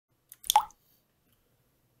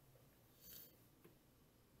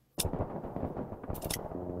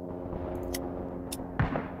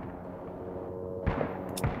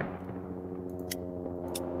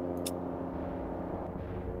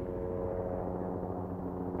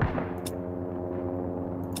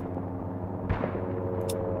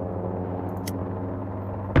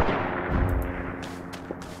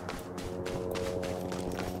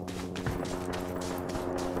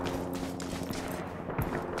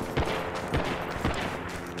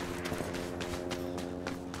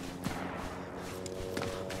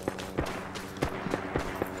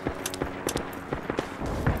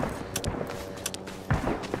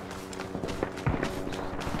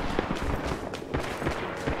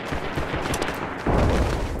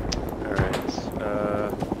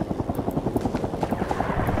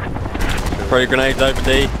Throw grenades over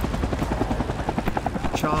D.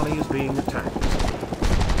 Charlie is being attacked.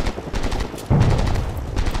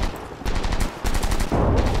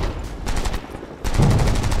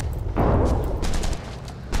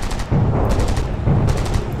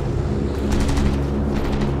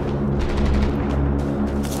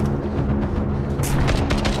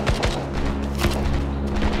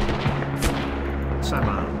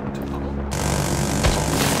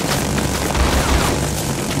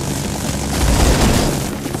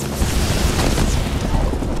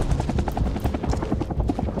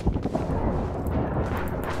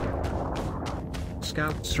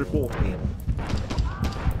 Scouts report in.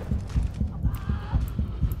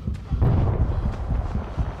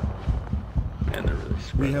 And they're really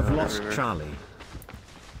We have lost everywhere. Charlie.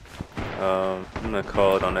 I'm gonna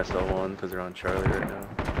call it on SL1 because they're on Charlie right now.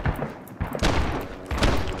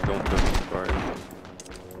 Don't push too far.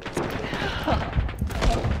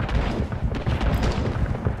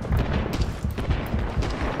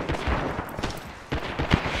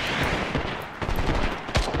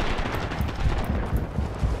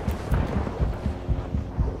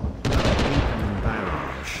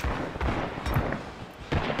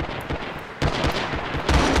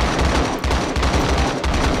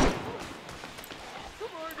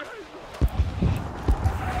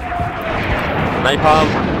 Napalm.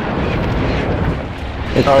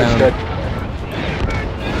 It's dead.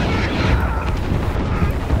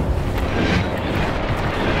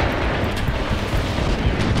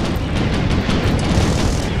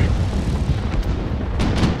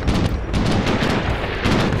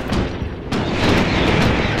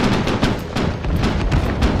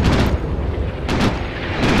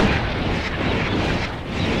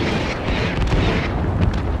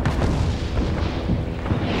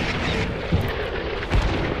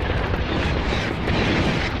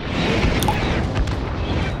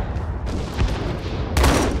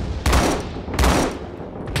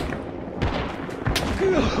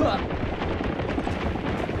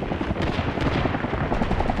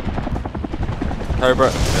 Cobra.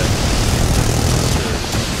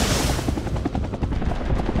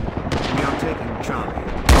 We are taking Charlie.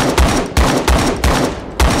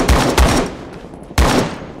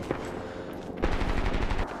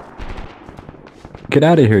 Get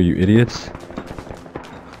out of here, you idiots.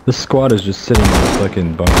 This squad is just sitting in the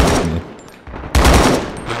fucking bunker with me.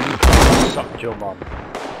 Sucked your mom.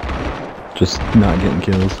 Just not getting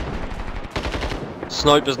kills.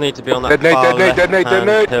 Snipers need to be on that Detonate, far detonate, detonate, left-hand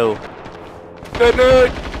detonate. hill.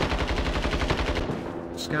 Detonate!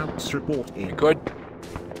 Scouts report in. Good.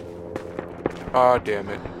 Ah, damn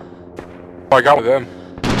it. Oh, I got with them.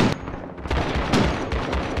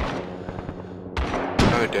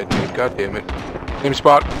 Another detonate, god damn it. Same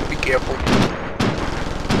spot, be careful.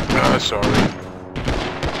 Ah, sorry.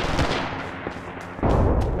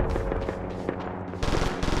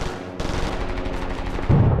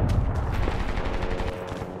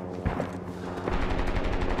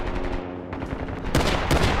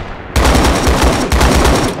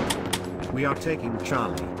 We are taking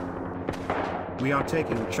Charlie. We are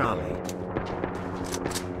taking Charlie.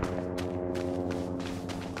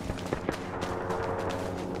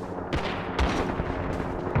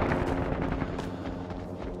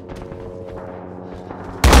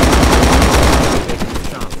 Taking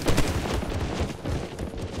Charlie.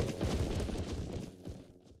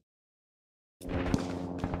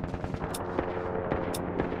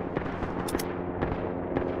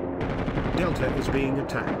 Delta is being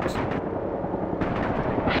attacked.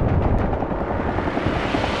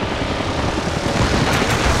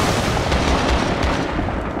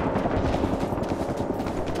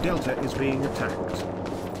 Delta is being attacked.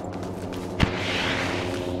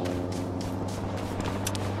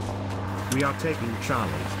 We are taking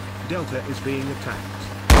Charlie. Delta is being attacked.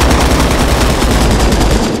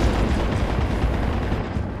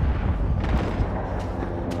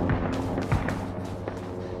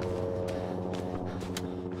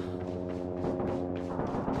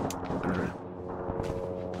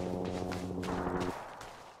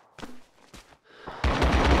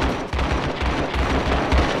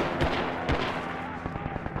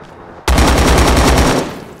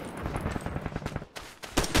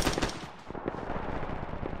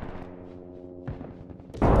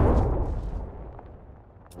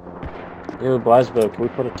 Yo, Blasberg, can we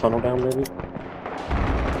put a tunnel down maybe?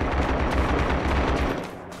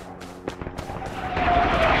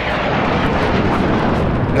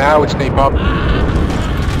 Now it's napalm.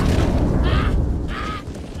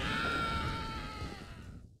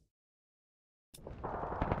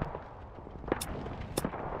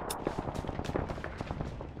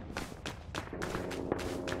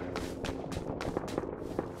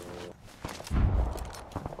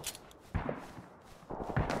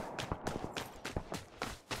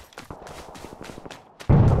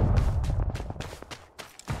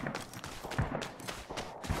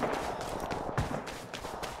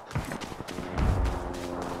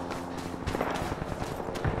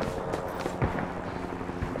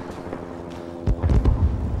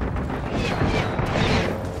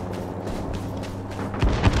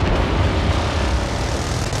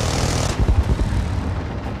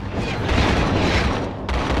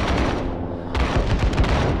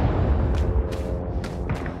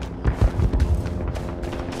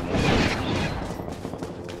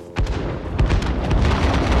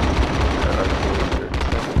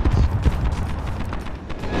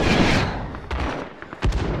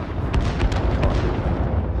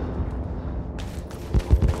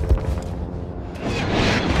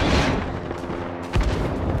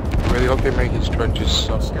 hope they make his trenches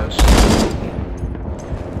subless.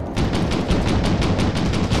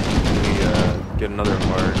 We get another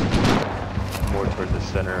mark more toward the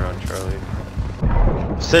center on Charlie.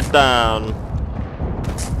 Sit down.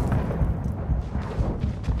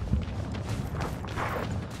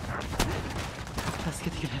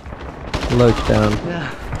 Loach down.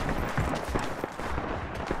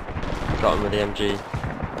 Got him with the MG.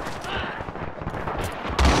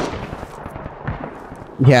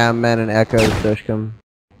 Yeah, man, and echoes, Dushkum.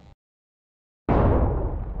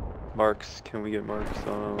 Marks, can we get marks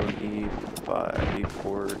on E5,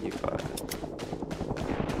 E4, E5?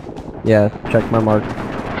 Yeah, check my mark.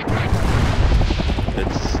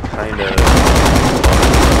 It's kinda...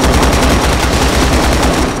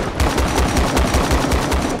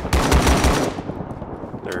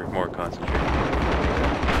 They're more concentrated.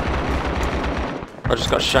 I just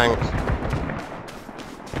got shanked.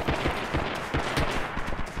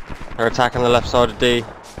 They're attacking the left side of D.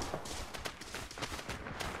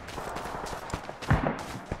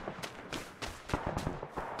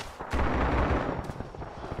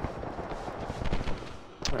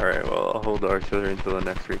 Alright, well, I'll hold the artillery until the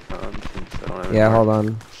next recon since I don't have Yeah, any hold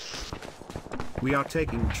on. We are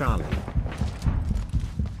taking Charlie.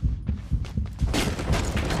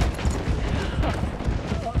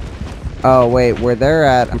 Oh wait, where they're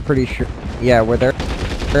at, I'm pretty sure. Yeah, where they're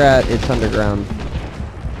at, it's underground.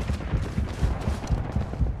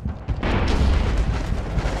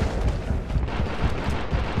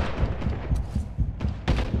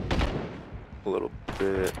 a little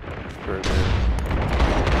bit further.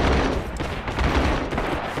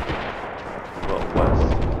 Well,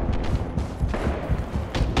 west.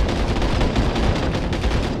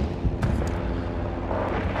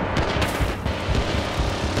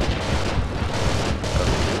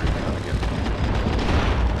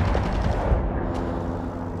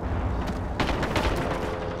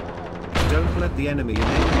 Don't let the enemy in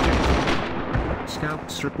objective.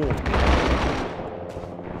 Scouts reporting.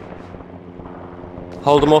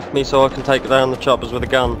 Hold them off me so I can take down the choppers with a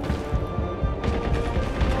gun.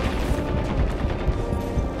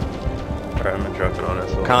 Alright, I'm gonna drop it on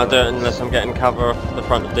us. Can't do it unless I'm getting cover off the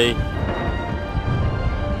front of D.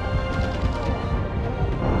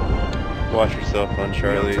 Watch yourself on We are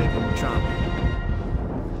Charlie. taking Charlie.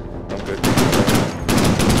 I'm good.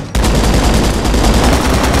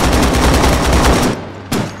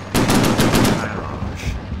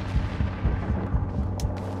 Barrage.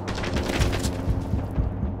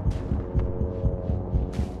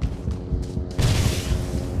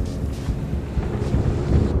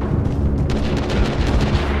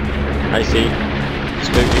 I see.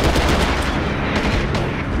 Spooky.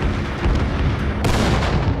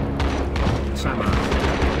 Sama.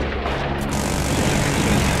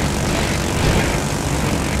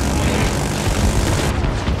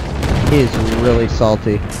 He is really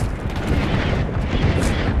salty.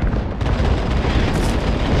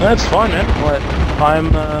 That's fine, man. Like,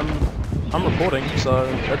 I'm reporting, so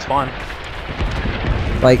that's fine.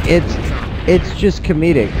 Like, it's just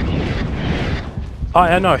comedic. Oh,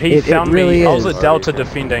 yeah, no, he It found really me. I was is. at Delta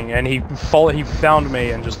defending, and he found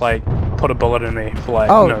me and just like put a bullet in me for like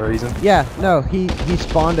Oh, no reason. Yeah, no, he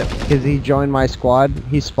spawned it because he joined my squad.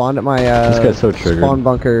 He spawned at my This guy's so triggered. spawn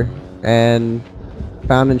bunker and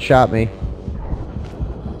found and shot me.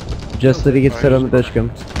 Just that he gets sit on the Bishcom.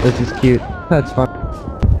 This is cute. That's fun.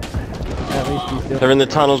 At least he's doing They're in the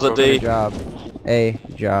tunnels at a D. job. A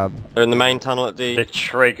job. They're in the main tunnel at D. The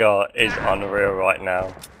trigger is unreal right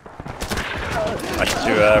now. I need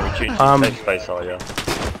to reduce the safe space, are you?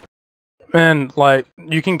 Man, like,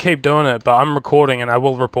 you can keep doing it, but I'm recording and I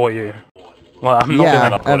will report you. Like, I'm not Yeah,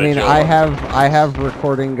 gonna... I mean, I have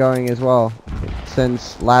recording going as well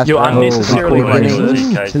since last You round. unnecessarily beginning,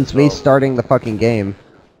 racist. since me starting the fucking game.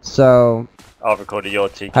 So I've recorded your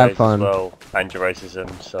TKs Have as fun. well, and your racism,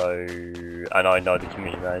 so... And I know the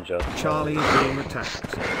community manager. Charlie is being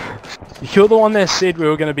attacked. You're the one that said we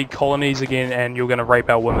were gonna be colonies again and you're gonna rape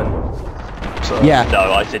our women. So... yeah, No,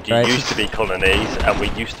 I said you Right. used to be colonies, and we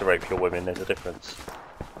used to rape your women, there's a difference.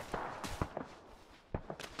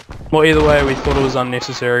 Well, either way, we thought it was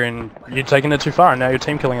unnecessary and you're taking it too far and now you're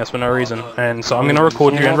team killing us for no reason. And so I'm gonna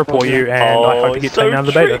record you and report you and I hope you get taken out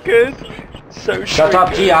of the beta. So Shut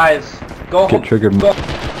up, GIs. Go Get home. triggered Go more.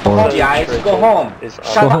 home, GIs. Go home. Go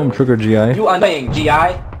Shut home, up. trigger GI. You annoying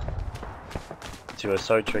GI. You are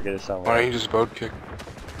so triggered as Why don't someone. you just vote kick?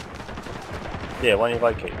 Yeah, why don't you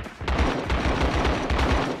vote kick?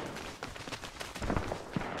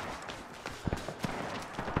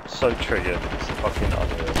 So triggered, it's fucking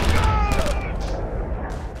unreal.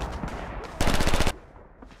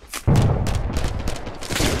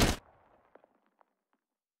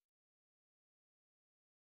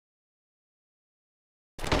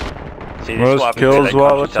 See, this is what happens when they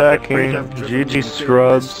conscious have their freedom. GG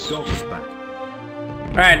scrubs.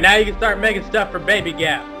 Alright, now you can start making stuff for Baby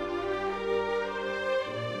Gap.